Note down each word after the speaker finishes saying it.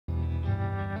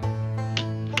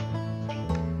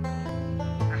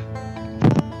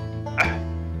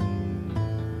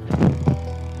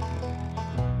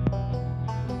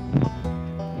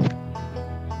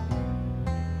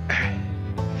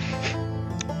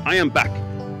I am back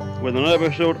with another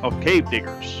episode of Cave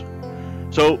Diggers.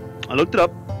 So, I looked it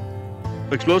up.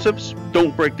 Explosives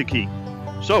don't break the key.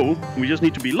 So, we just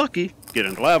need to be lucky, get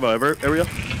in the lava area,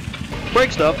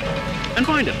 break stuff, and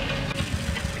find it.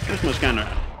 There's my scanner.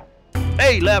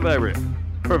 Hey, lava area.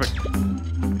 Perfect.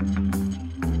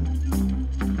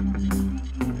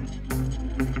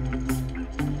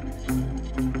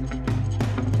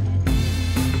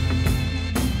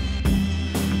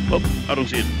 Oh, I don't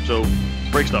see it, so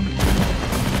break stuff.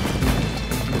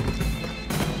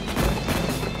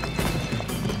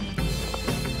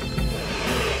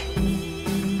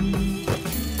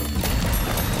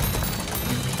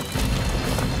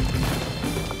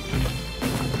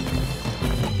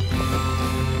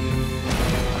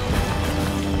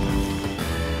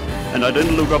 And I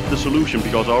didn't look up the solution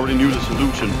because I already knew the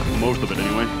solution, most of it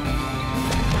anyway.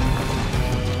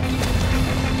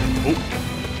 Oh,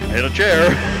 I hit a chair.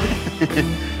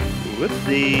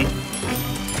 Whoopsie.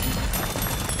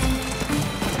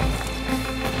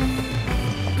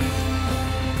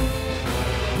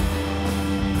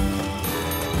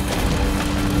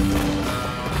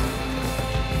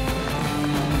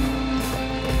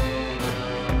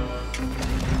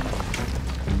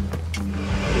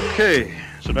 Okay.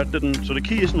 So that didn't. So the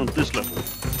key isn't on this level.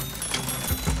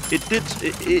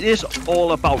 It is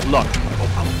all about luck. Oh,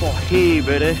 for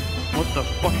helvete! What the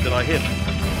fuck did I hit?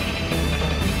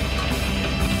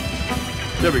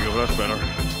 There we go. That's better.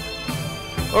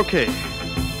 Okay.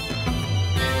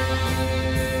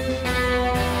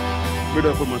 Where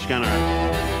did I put my scanner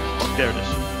at? Oh, there it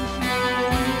is.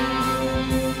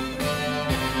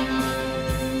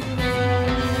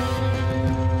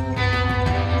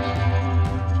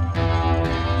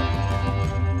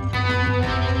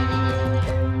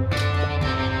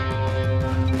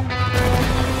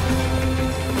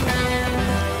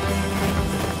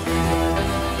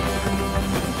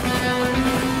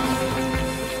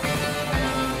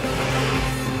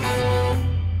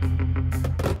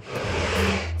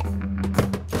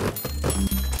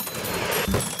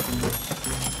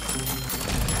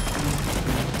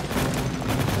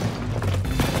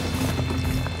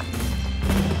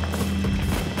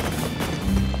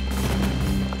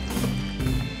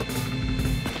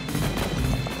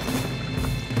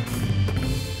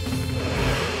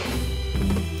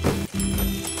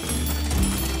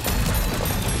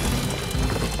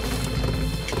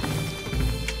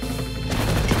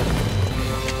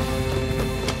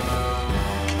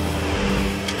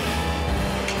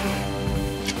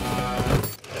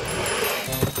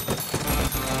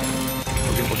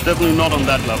 Definitely not on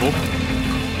that level.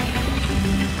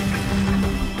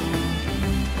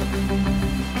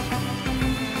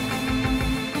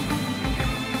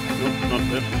 Nope, not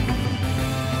there.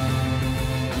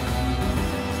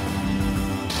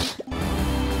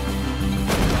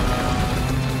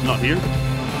 Not here.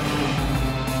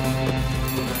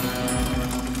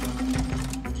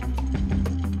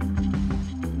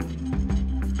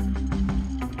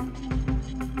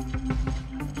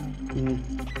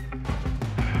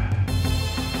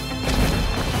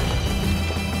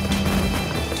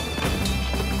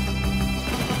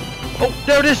 Oh,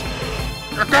 there it is!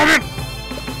 I got it!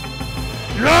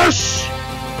 Yes!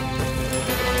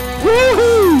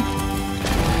 Woohoo!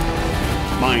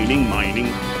 Mining.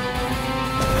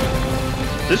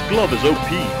 This glove is OP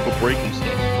for breaking stuff.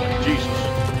 Like, Jesus.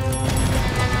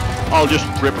 I'll just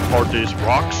rip apart these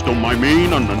rocks, don't mind me.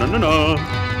 No.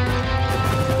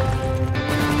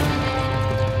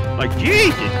 Like,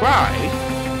 Jesus Christ!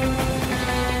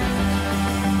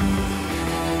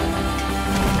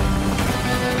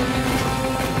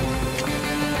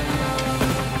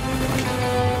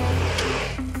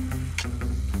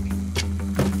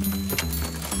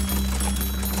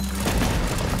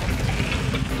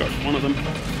 One of them.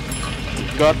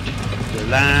 We've got the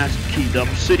last keyed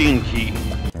obsidian key.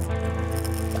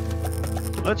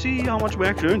 Let's see how much we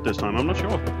actually earned this time. I'm not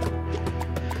sure.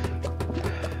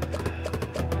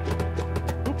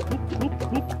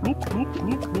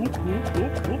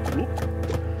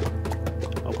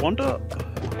 I wonder.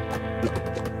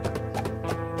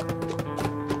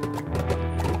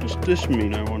 What does this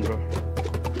mean? I wonder.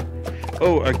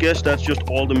 Oh, I guess that's just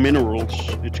all the minerals.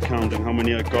 It's counting how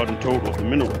many I got in total of the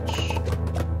minerals.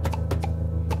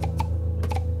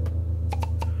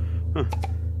 Huh.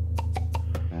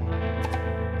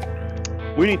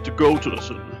 We need to go to the.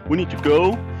 We need to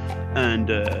go and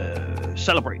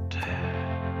celebrate.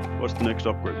 What's the next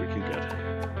upgrade we can get?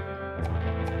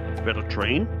 Better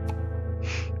train?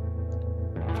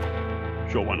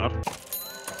 Sure, why not?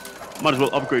 Might as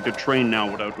well upgrade the train now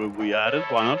without what we added.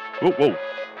 Why not? Whoa, whoa.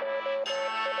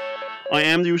 I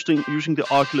am using the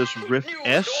Oculus Rift News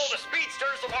S. to all the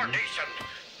speedsters of our nation.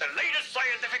 The latest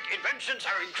scientific inventions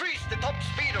have increased the top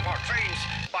speed of our trains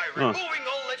by removing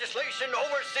all legislation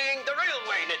overseeing the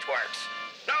railway networks.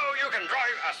 Now you can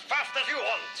drive as fast as you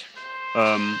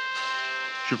want.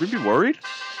 Should we be worried?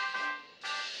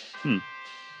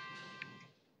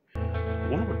 I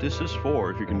wonder what this is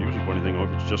for, if you can use it for anything,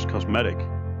 or if it's just cosmetic.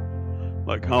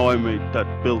 Like how I made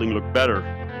that building look better.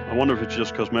 I wonder if it's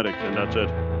just cosmetic and that's it.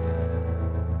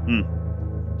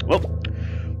 Well,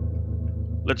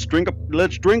 let's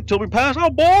drink till we pass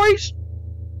out, boys!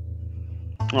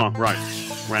 Oh, right.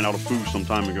 Ran out of food some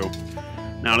time ago.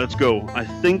 Now let's go. I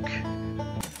think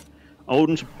I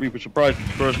wouldn't be surprised if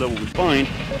the first level we find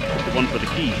is the one for the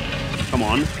key. Come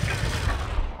on.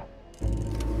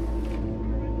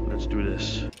 Let's do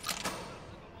this.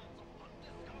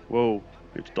 Whoa,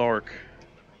 it's dark.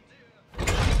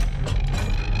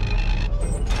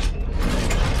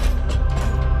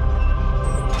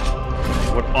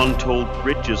 What untold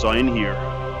riches are in here?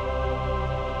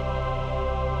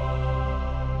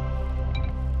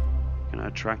 Can I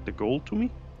attract the gold to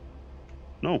me?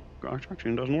 No,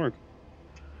 attraction doesn't work.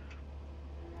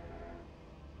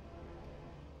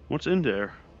 What's in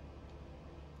there?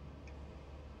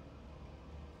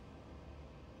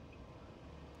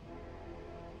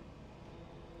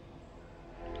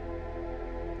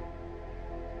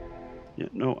 Yeah,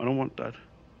 no, I don't want that.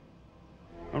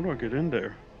 How do I get in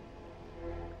there?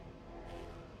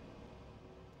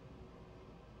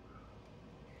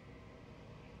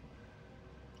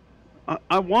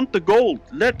 I want the gold.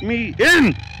 Let me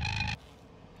in!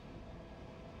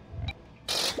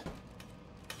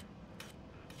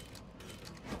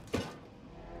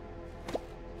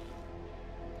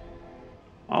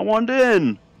 I want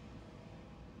in!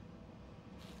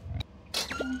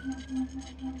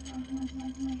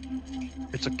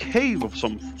 It's a cave of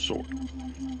some sort.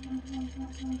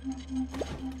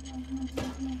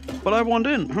 But I want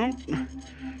in. How?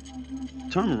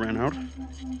 Time ran out.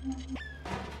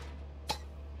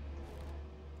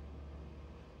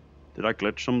 Did I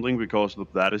glitch something because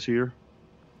that is here?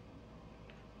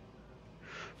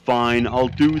 Fine, I'll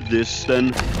do this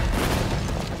then.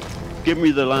 Give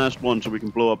me the last one so we can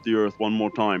blow up the Earth one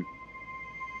more time.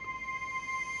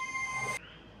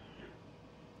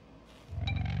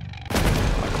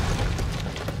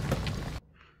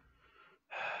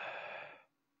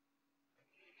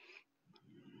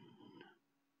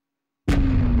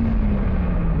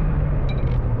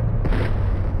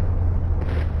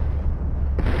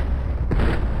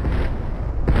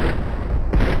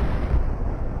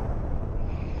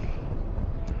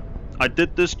 I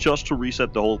did this just to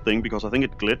reset the whole thing because I think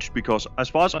it glitched, because as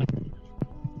far as I...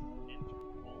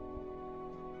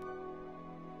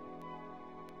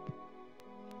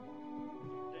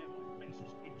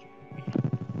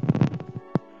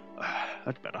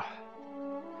 That's better.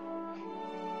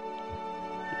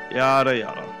 Yada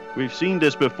yada. We've seen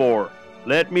this before.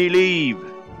 Let me leave.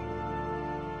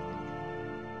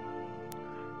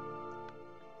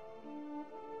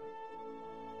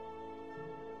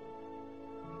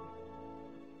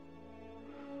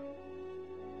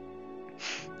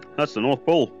 That's the North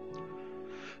Pole.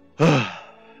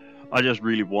 I just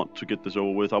really want to get this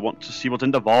over with. I want to see what's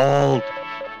in the vault.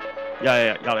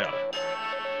 Yeah, yada.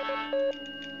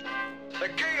 The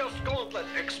Chaos Gauntlet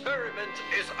experiment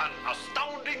is an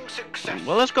astounding success.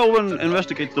 Well, let's go and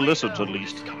investigate the lizards at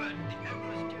least.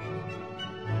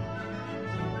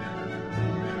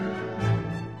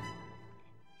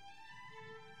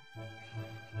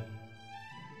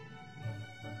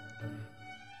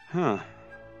 Huh.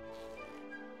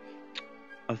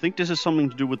 I think this is something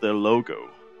to do with their logo.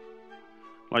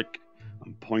 Like,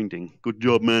 I'm pointing. Good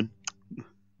job, man.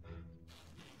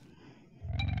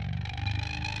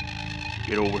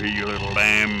 Get over here, you little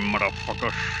damn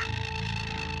motherfuckers.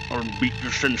 Or beat you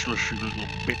senseless, you little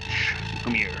bitch.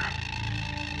 Come here.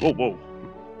 Whoa.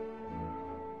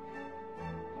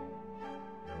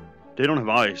 They don't have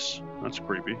eyes. That's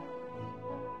creepy.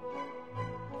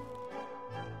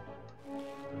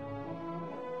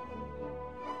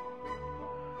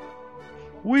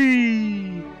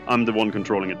 Whee! I'm the one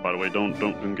controlling it, by the way.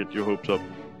 Don't get your hopes up.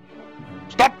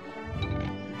 Stop!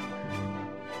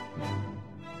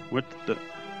 What the...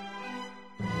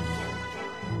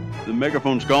 The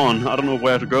megaphone's gone. I don't know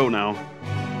where to go now.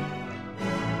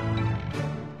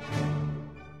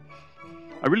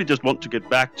 I really just want to get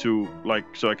back to, like,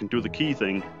 so I can do the key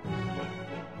thing.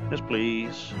 Yes,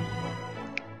 please.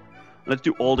 Let's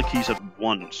do all the keys at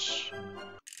once.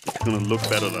 It's gonna look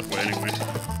better that way anyway.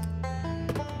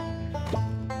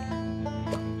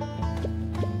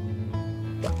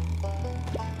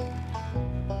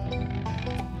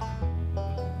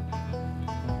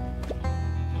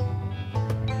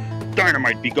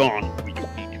 dynamite be gone. We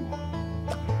don't need you.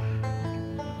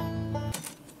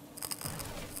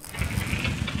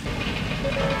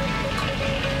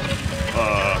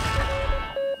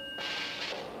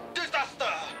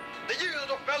 Disaster! The yield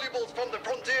of valuables from the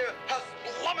frontier has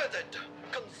plummeted.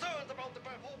 Concerns about the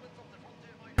performance of the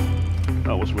frontier mine.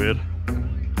 That was weird.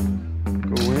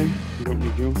 Go away. We don't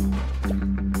need you.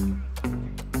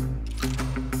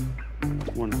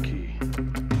 1 key. 2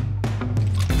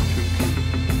 key.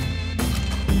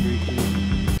 3 key.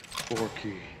 4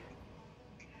 key.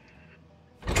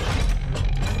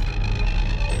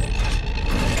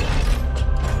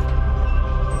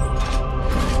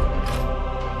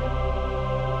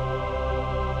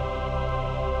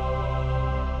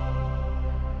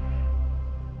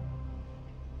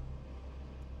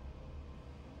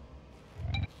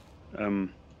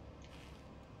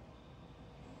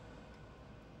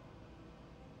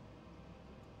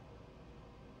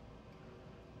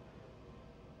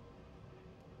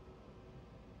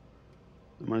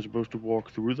 Am I supposed to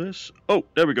walk through this? Oh,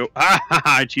 there we go.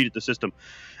 I cheated the system.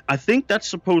 I think that's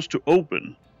supposed to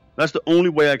open. That's the only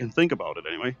way I can think about it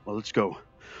anyway. Well, let's go.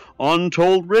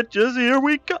 Untold riches, here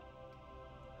we go.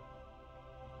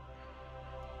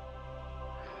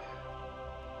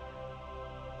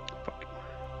 Fuck.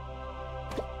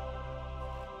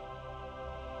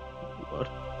 What?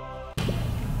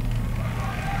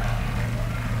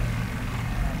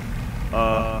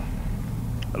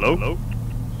 Hello? Hello?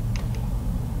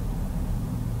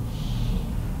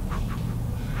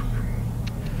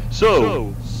 So,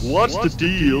 what's the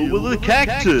deal with the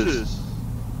cactus?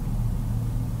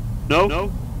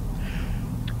 No?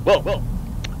 Well,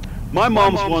 my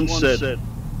mom's once said,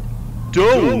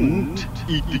 don't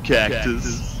eat the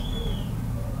cactus.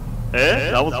 Eh?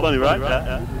 That was funny, right?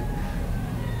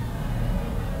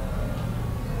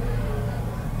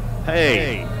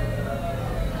 Hey.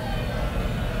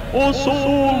 Oh,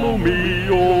 solo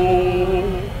mio.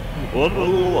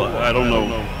 I don't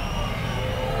know.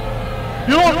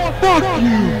 You know what? Fuck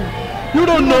you! You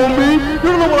don't know me! You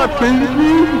don't know what I've been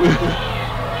through!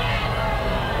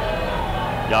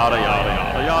 Yada yada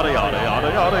yada yada yada yada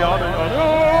yada yada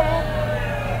yada.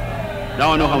 Now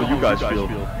I know how you guys feel.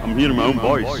 I'm hearing my own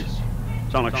voice.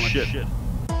 Sound like shit.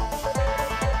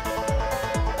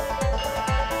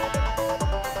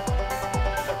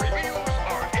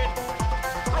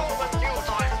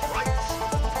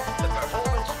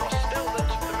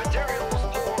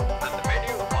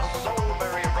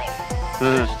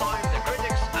 This time, the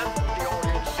critics and the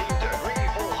audience seem to agree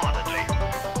wholeheartedly.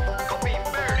 Copy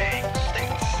barely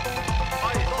stinks.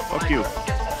 I thought Fuck I you. wouldn't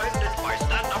get offended by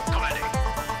stand-up comedy.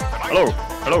 Hello.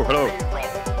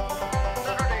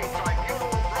 Saturday Tribunal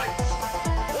writes,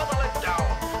 what a letdown.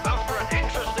 After an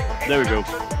interesting There we go.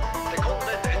 introduction, the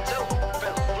content itself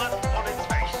fell flat on its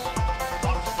face.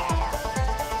 1 star.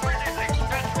 British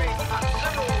expatriate and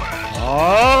civil words.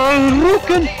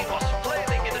 Ruken!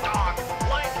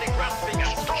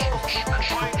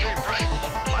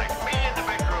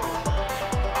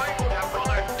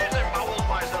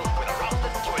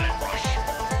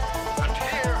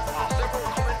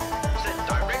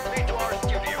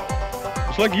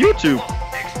 It's like YouTube.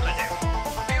 Expletive.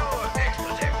 Pure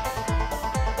expletive.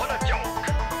 What a joke.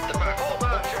 The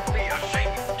performer should be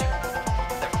ashamed.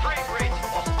 The frame rate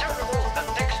was terrible and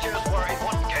textures were in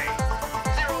 1K.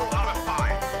 0 out of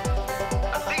 5.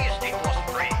 At least it was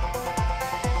free.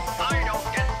 I don't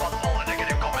get what all the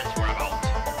negative comments were about.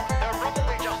 They're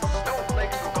probably just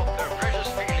snowflakes who got their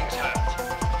precious feelings hurt.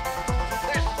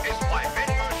 This is why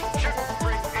venues shouldn't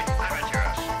bring in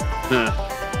amateurs.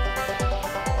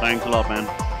 Thanks a lot, man.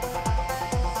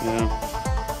 Yeah.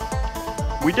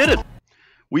 We did it!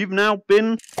 We've now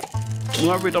been...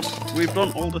 We've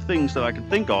done all the things that I can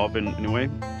think of, anyway,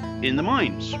 in the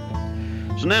mines.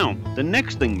 So now, the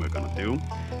next thing we're gonna do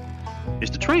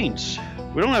is the trains.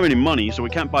 We don't have any money, so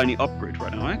we can't buy any upgrades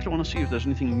right now. I actually want to see if there's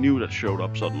anything new that showed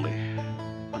up suddenly.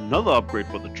 Another upgrade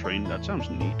for the train, that sounds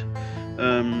neat.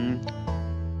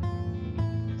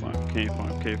 5k,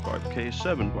 5k, 5k,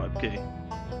 7, 5k.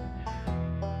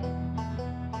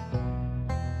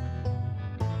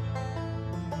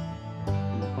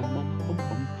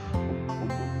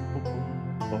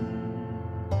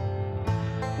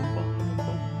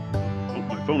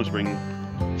 Phone is ringing.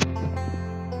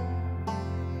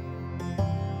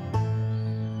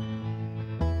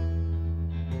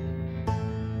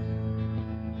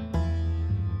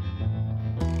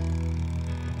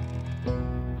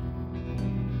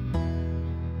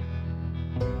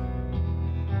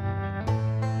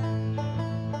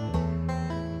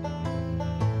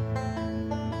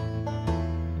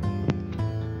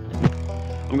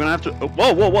 I'm gonna have to.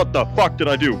 Whoa, what the fuck did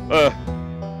I do?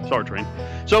 Sorry, train.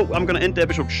 So I'm gonna end the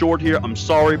episode short here. I'm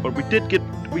sorry, but we did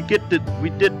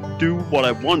do what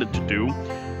I wanted to do.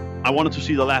 I wanted to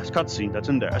see the last cutscene that's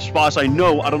in there. As far as I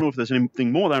know, I don't know if there's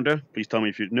anything more down there. Please tell me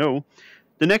if you know.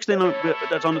 The next thing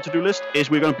that's on the to-do list is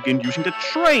we're gonna begin using the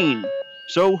train.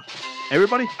 So,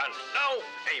 everybody. And now,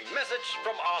 a message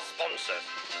from our sponsor.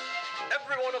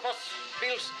 Every one of us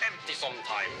feels empty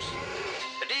sometimes.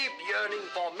 A deep yearning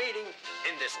for meaning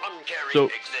in this uncaring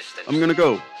existence. I'm gonna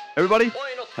go. Everybody,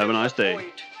 Why not have a nice day. with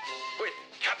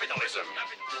capitalism?